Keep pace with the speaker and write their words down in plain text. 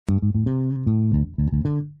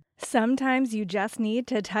Sometimes you just need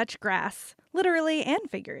to touch grass, literally and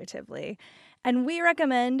figuratively. And we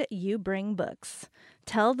recommend you bring books.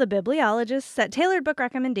 Tell the bibliologists that tailored book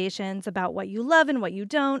recommendations about what you love and what you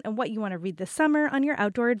don't and what you want to read this summer on your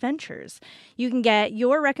outdoor adventures. You can get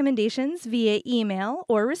your recommendations via email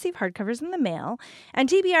or receive hardcovers in the mail, and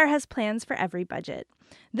TBR has plans for every budget.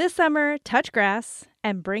 This summer, touch grass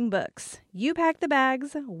and bring books. You pack the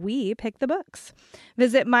bags, we pick the books.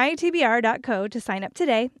 Visit mytbr.co to sign up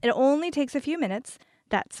today. It only takes a few minutes.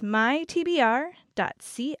 That's mytbr.co.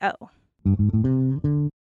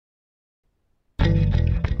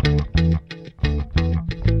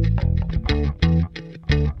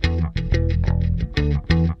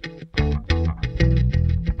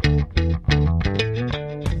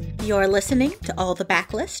 You're listening to All the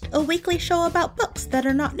Backlist, a weekly show about books that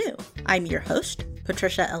are not new. I'm your host,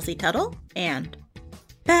 Patricia Elsie Tuttle, and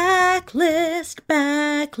Backlist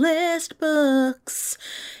books.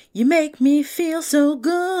 You make me feel so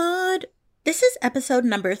good. This is episode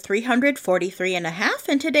number 343 and a half,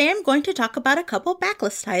 and today I'm going to talk about a couple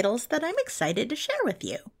backlist titles that I'm excited to share with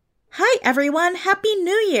you. Hi everyone, Happy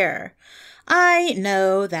New Year! I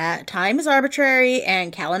know that time is arbitrary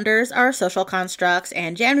and calendars are social constructs,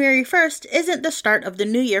 and January 1st isn't the start of the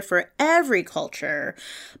new year for every culture,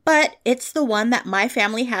 but it's the one that my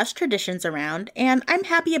family has traditions around, and I'm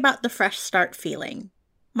happy about the fresh start feeling.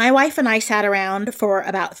 My wife and I sat around for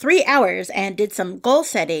about 3 hours and did some goal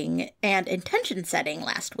setting and intention setting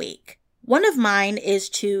last week. One of mine is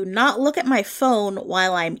to not look at my phone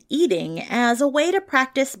while I'm eating as a way to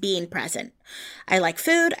practice being present. I like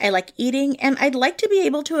food, I like eating, and I'd like to be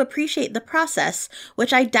able to appreciate the process,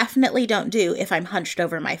 which I definitely don't do if I'm hunched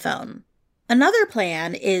over my phone. Another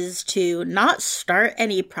plan is to not start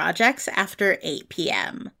any projects after 8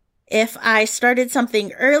 p.m. If I started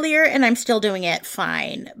something earlier and I'm still doing it,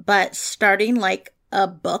 fine. But starting like a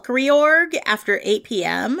book reorg after 8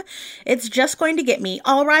 p.m., it's just going to get me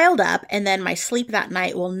all riled up, and then my sleep that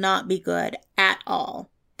night will not be good at all.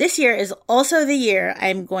 This year is also the year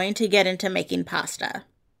I'm going to get into making pasta.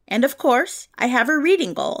 And of course, I have a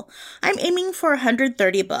reading goal. I'm aiming for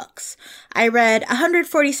 130 books. I read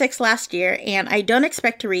 146 last year, and I don't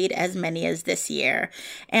expect to read as many as this year.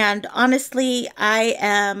 And honestly, I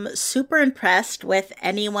am super impressed with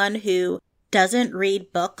anyone who doesn't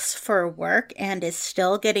read books for work and is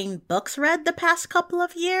still getting books read the past couple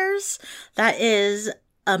of years. That is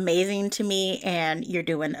amazing to me, and you're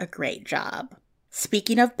doing a great job.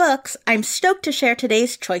 Speaking of books, I'm stoked to share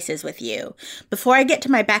today's choices with you. Before I get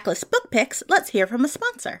to my backlist book picks, let's hear from a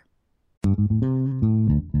sponsor.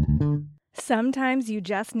 Sometimes you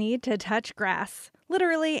just need to touch grass,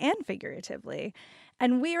 literally and figuratively.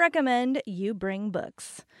 And we recommend you bring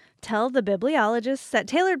books. Tell the bibliologists that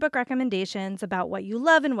tailored book recommendations about what you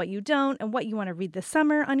love and what you don't and what you want to read this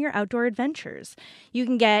summer on your outdoor adventures. You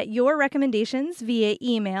can get your recommendations via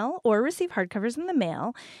email or receive hardcovers in the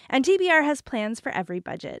mail, and TBR has plans for every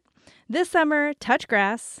budget. This summer, touch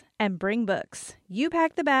grass and bring books. You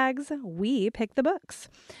pack the bags, we pick the books.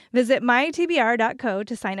 Visit mytbr.co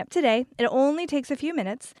to sign up today. It only takes a few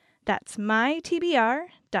minutes. That's mytbr.co.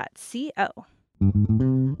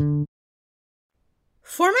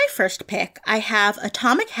 For my first pick, I have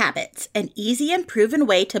Atomic Habits, an easy and proven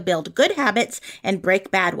way to build good habits and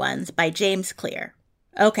break bad ones by James Clear.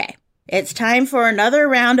 Okay, it's time for another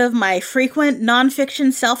round of my frequent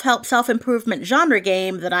nonfiction self-help self-improvement genre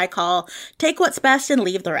game that I call Take What's Best and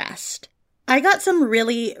Leave the Rest. I got some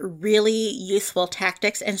really useful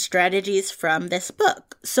tactics and strategies from this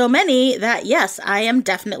book. So many that, yes, I am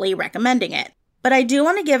definitely recommending it. But I do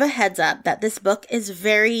want to give a heads up that this book is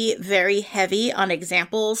very heavy on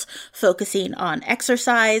examples focusing on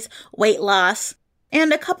exercise, weight loss,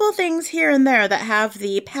 and a couple things here and there that have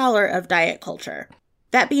the pallor of diet culture.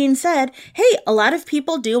 That being said, hey, a lot of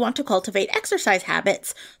people do want to cultivate exercise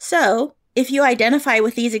habits, so if you identify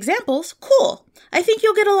with these examples, cool. I think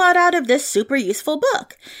you'll get a lot out of this super useful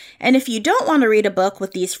book. And if you don't want to read a book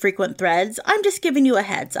with these frequent threads, I'm just giving you a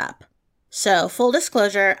heads up. So, full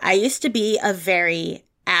disclosure, I used to be a very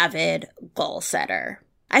avid goal setter.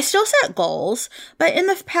 I still set goals, but in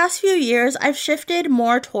the past few years, I've shifted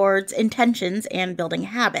more towards intentions and building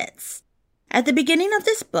habits. At the beginning of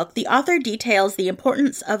this book, the author details the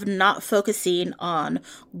importance of not focusing on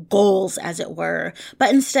goals, as it were,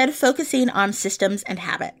 but instead focusing on systems and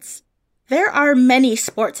habits. There are many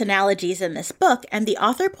sports analogies in this book, and the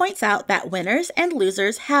author points out that winners and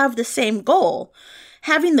losers have the same goal.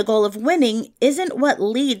 Having the goal of winning isn't what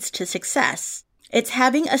leads to success. It's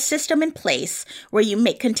having a system in place where you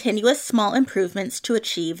make continuous small improvements to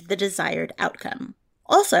achieve the desired outcome.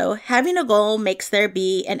 Also, having a goal makes there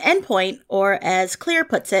be an endpoint, or as Clear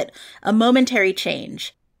puts it, a momentary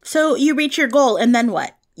change. So you reach your goal and then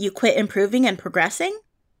what? You quit improving and progressing?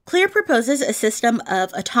 Clear proposes a system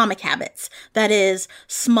of atomic habits, that is,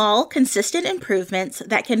 small, consistent improvements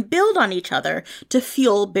that can build on each other to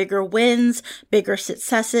fuel bigger wins, bigger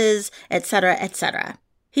successes, etc., etc.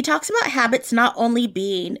 He talks about habits not only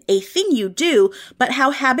being a thing you do, but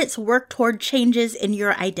how habits work toward changes in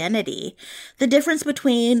your identity. The difference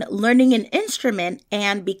between learning an instrument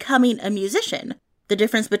and becoming a musician. The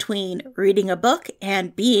difference between reading a book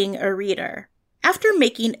and being a reader. After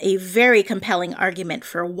making a very compelling argument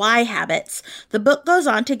for why habits, the book goes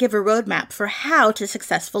on to give a roadmap for how to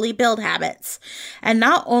successfully build habits. And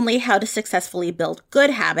not only how to successfully build good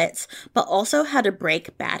habits, but also how to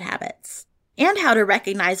break bad habits. And how to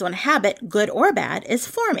recognize when habit, good or bad, is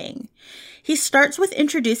forming. He starts with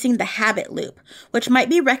introducing the habit loop, which might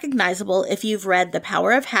be recognizable if you've read The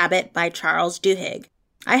Power of Habit by Charles Duhigg.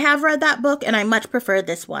 I have read that book and I much prefer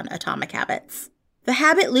this one, Atomic Habits. The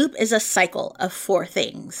habit loop is a cycle of 4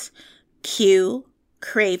 things: cue,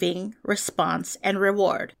 craving, response, and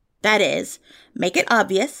reward. That is, make it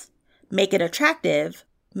obvious, make it attractive,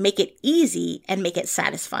 make it easy, and make it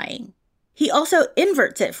satisfying. He also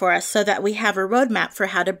inverts it for us so that we have a roadmap for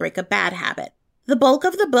how to break a bad habit. The bulk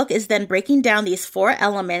of the book is then breaking down these 4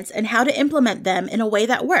 elements and how to implement them in a way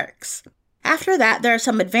that works. After that, there are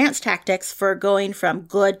some advanced tactics for going from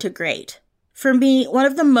good to great. For me, one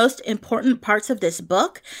of the most important parts of this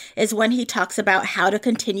book is when he talks about how to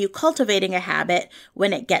continue cultivating a habit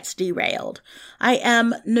when it gets derailed. I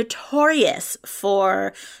am notorious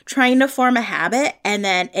for trying to form a habit and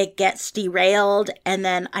then it gets derailed and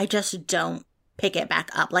then I just don't pick it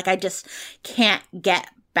back up. Like I just can't get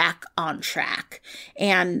back on track.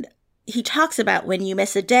 And he talks about when you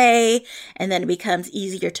miss a day and then it becomes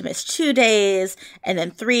easier to miss 2 days and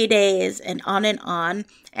then 3 days and on,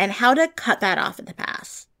 and how to cut that off in the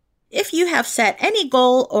pass. If you have set any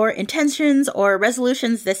goal or intentions or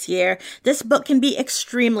resolutions this year, this book can be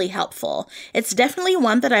extremely helpful. It's definitely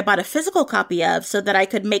one that I bought a physical copy of so that I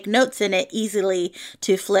could make notes in it easily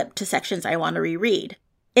to flip to sections I want to reread.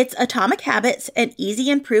 It's Atomic Habits, an easy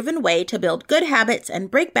and proven way to build good habits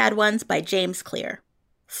and break bad ones by James Clear.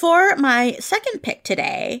 For my second pick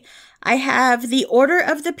today, I have The Order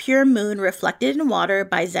of the Pure Moon Reflected in Water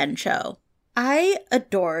by Zen Cho. I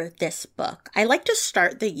adore this book. I like to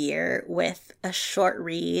start the year with a short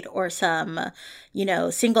read or some,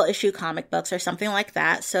 single issue comic books or something like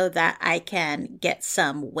that so that I can get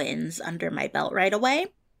some wins under my belt right away.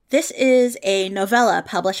 This is a novella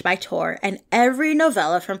published by Tor, and every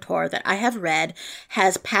novella from Tor that I have read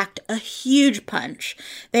has packed a huge punch.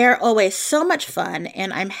 They are always so much fun,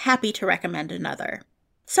 and I'm happy to recommend another.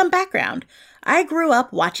 Some background. I grew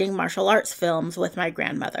up watching martial arts films with my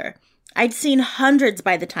grandmother. I'd seen hundreds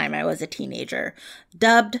by the time I was a teenager.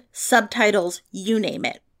 Dubbed, subtitles, you name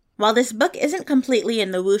it. While this book isn't completely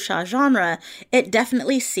in the wuxia genre, it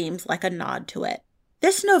definitely seems like a nod to it.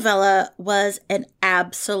 This novella was an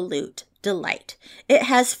absolute delight. It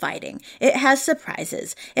has fighting, it has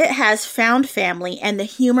surprises, it has found family, and the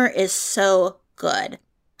humor is so good.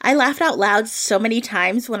 I laughed out loud so many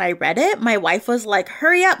times when I read it. My wife was like,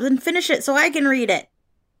 hurry up and finish it so I can read it.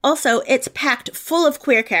 Also, it's packed full of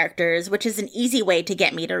queer characters, which is an easy way to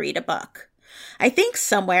get me to read a book. I think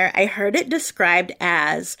somewhere I heard it described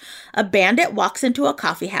as a bandit walks into a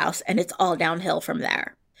coffee house and it's all downhill from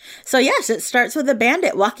there. So yes, it starts with a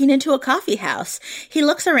bandit walking into a coffee house. He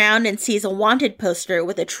looks around and sees a wanted poster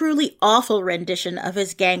with a truly awful rendition of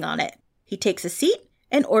his gang on it. He takes a seat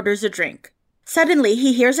and orders a drink. Suddenly,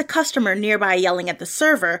 he hears a customer nearby yelling at the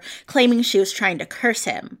server, claiming she was trying to curse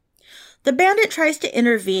him. The bandit tries to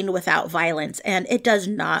intervene without violence, and it does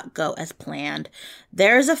not go as planned.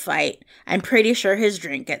 There's a fight. I'm pretty sure his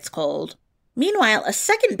drink gets cold. Meanwhile, a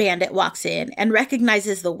second bandit walks in and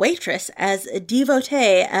recognizes the waitress as a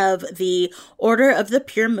devotee of the Order of the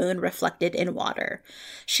Pure Moon Reflected in Water.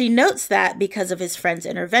 She notes that because of his friend's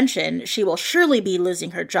intervention, she will surely be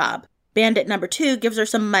losing her job. Bandit number 2 gives her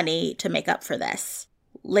some money to make up for this.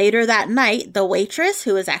 Later that night, the waitress,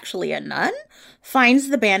 who is actually a nun, finds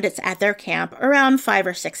the bandits at their camp, around 5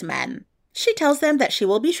 or 6 men. She tells them that she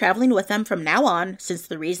will be traveling with them from now on, since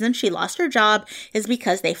the reason she lost her job is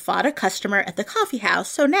because they fought a customer at the coffee house,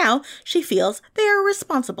 so now she feels they are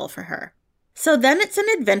responsible for her. So then it's an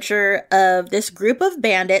adventure of this group of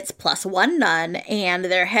bandits plus one nun, and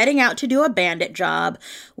they're heading out to do a bandit job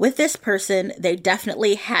with this person they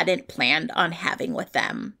definitely hadn't planned on having with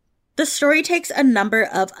them. The story takes a number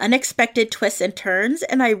of unexpected twists and turns,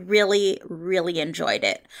 and I really, really enjoyed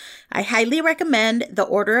it. I highly recommend The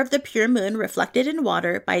Order of the Pure Moon Reflected in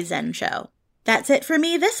Water by Zen Cho. That's it for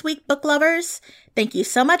me this week, book lovers. Thank you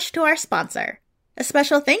so much to our sponsor. A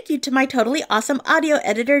special thank you to my totally awesome audio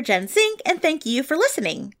editor, Jen Zink, and thank you for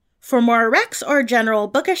listening. For more recs or general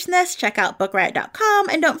bookishness, check out bookriot.com,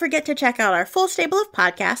 and don't forget to check out our full stable of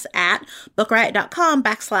podcasts at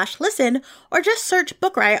bookriot.com/listen, or just search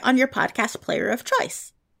Book Riot on your podcast player of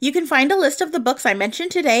choice. You can find a list of the books I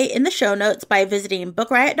mentioned today in the show notes by visiting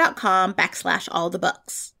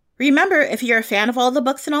bookriot.com/allthebooks. Remember, if you're a fan of all the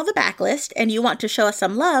books in all the backlist and you want to show us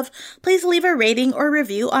some love, please leave a rating or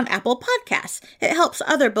review on Apple Podcasts. It helps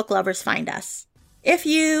other book lovers find us. If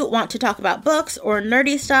you want to talk about books or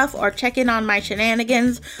nerdy stuff or check in on my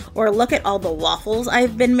shenanigans or look at all the waffles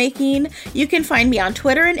I've been making, you can find me on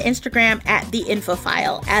Twitter and Instagram at The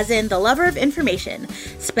Infophile, as in the lover of information,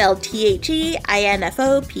 spelled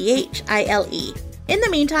THEINFOPHILE. In the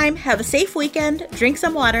meantime, have a safe weekend, drink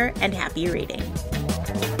some water, and happy reading.